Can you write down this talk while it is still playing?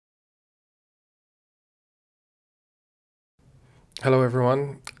Hello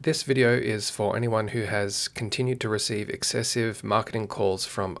everyone. This video is for anyone who has continued to receive excessive marketing calls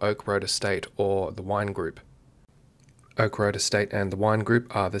from Oak Road Estate or the Wine Group. Oak Road Estate and the Wine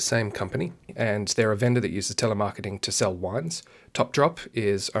Group are the same company, and they're a vendor that uses telemarketing to sell wines. Top Drop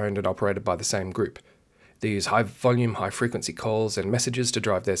is owned and operated by the same group. They use high volume, high frequency calls and messages to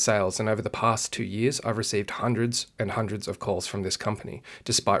drive their sales, and over the past 2 years I've received hundreds and hundreds of calls from this company,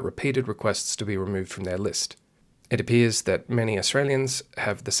 despite repeated requests to be removed from their list. It appears that many Australians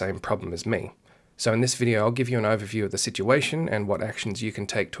have the same problem as me. So in this video I'll give you an overview of the situation and what actions you can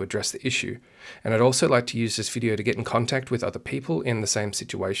take to address the issue. And I'd also like to use this video to get in contact with other people in the same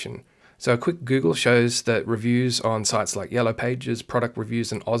situation. So a quick Google shows that reviews on sites like Yellow Pages, Product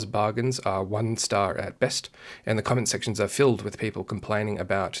Reviews and Oz Bargains are 1 star at best, and the comment sections are filled with people complaining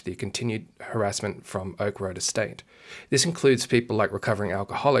about the continued harassment from Oak Road Estate. This includes people like recovering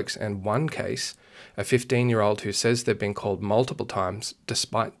alcoholics, and one case, a 15-year-old who says they've been called multiple times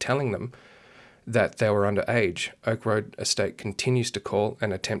despite telling them that they were underage. Oak Road Estate continues to call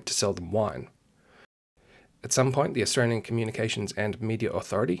and attempt to sell them wine. At some point, the Australian Communications and Media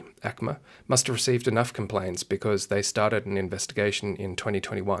Authority, ACMA, must have received enough complaints because they started an investigation in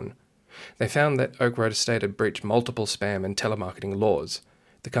 2021. They found that Oak Road Estate had breached multiple spam and telemarketing laws.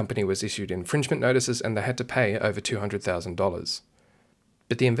 The company was issued infringement notices and they had to pay over $200,000.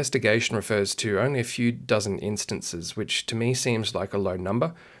 But the investigation refers to only a few dozen instances, which to me seems like a low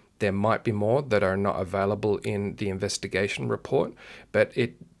number. There might be more that are not available in the investigation report, but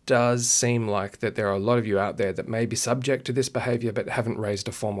it does seem like that there are a lot of you out there that may be subject to this behaviour but haven't raised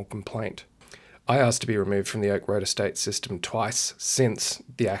a formal complaint. I asked to be removed from the Oak Road Estate system twice since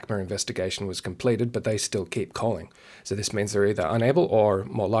the ACMA investigation was completed, but they still keep calling. So this means they're either unable or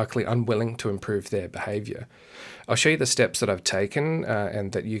more likely unwilling to improve their behaviour. I'll show you the steps that I've taken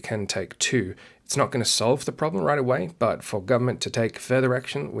and that you can take too. It's not going to solve the problem right away, but for government to take further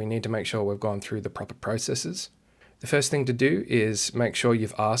action, we need to make sure we've gone through the proper processes. The first thing to do is make sure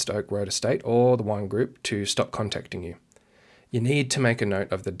you've asked Oak Road Estate or the Wine Group to stop contacting you. You need to make a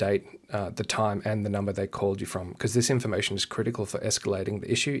note of the date, the time and the number they called you from, because this information is critical for escalating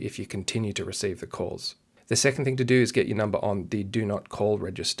the issue if you continue to receive the calls. The second thing to do is get your number on the Do Not Call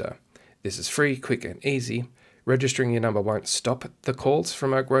register. This is free, quick and easy. Registering your number won't stop the calls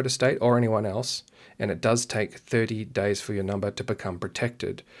from Oak Road Estate or anyone else, and it does take 30 days for your number to become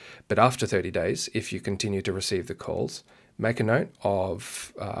protected. But after 30 days, if you continue to receive the calls, make a note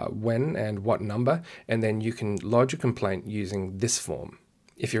of when and what number, and then you can lodge a complaint using this form.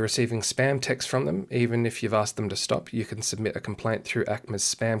 If you're receiving spam texts from them, even if you've asked them to stop, you can submit a complaint through ACMA's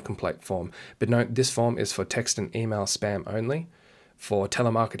spam complaint form. But note, this form is for text and email spam only. For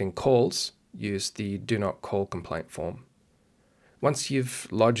telemarketing calls, use the Do Not Call complaint form. Once you've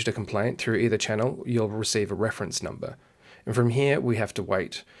lodged a complaint through either channel, you'll receive a reference number. And from here, we have to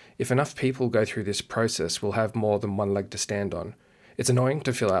wait. If enough people go through this process, we'll have more than one leg to stand on. It's annoying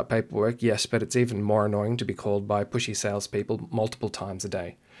to fill out paperwork, yes, but it's even more annoying to be called by pushy salespeople multiple times a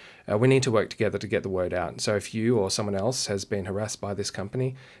day. We need to work together to get the word out. So if you or someone else has been harassed by this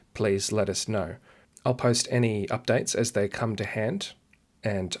company, please let us know. I'll post any updates as they come to hand,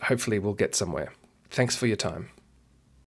 and hopefully we'll get somewhere. Thanks for your time.